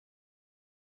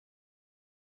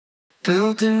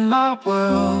Building my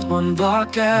world one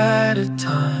block at a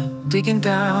time, digging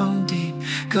down deep,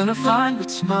 gonna find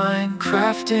what's mine.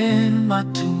 Crafting my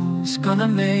tools, gonna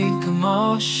make them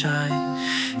all shine.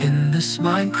 In this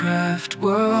Minecraft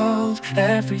world,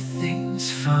 everything's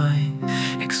fine.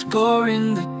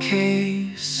 Exploring the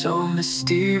caves, so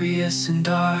mysterious and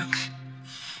dark.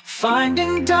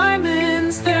 Finding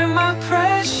diamonds, they're my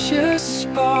precious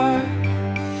spark.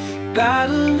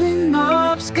 Battling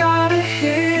mobs, gotta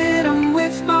hit 'em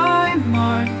with my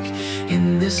mark.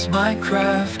 In this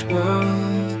Minecraft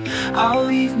world, I'll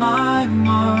leave my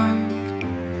mark.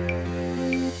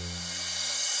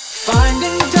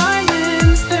 Finding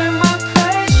diamonds, they're my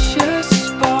precious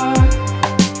spark.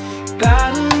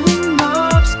 Battling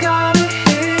mobs, gotta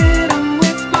hit 'em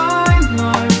with my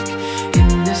mark. In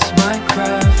this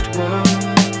Minecraft world,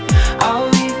 I'll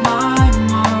leave my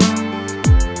mark.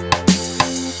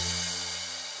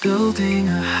 Building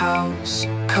a house,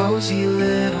 cozy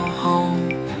little home,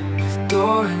 with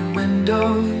door and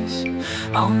windows.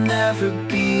 I'll never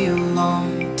be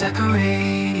alone,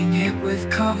 decorating it with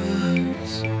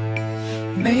colors,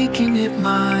 making it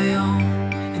my own.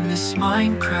 In this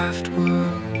Minecraft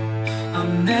world,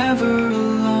 I'm never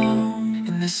alone.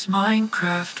 In this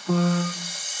Minecraft world,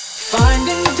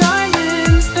 finding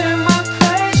diamonds, they're my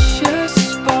precious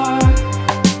spark.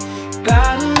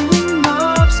 Battling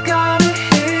mobs, gotta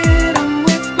hit 'em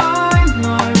with my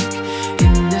mark.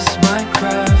 In this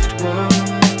Minecraft world,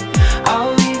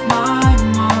 I'll leave my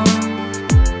mark.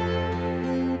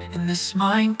 In this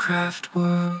Minecraft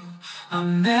world,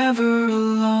 I'm never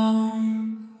alone.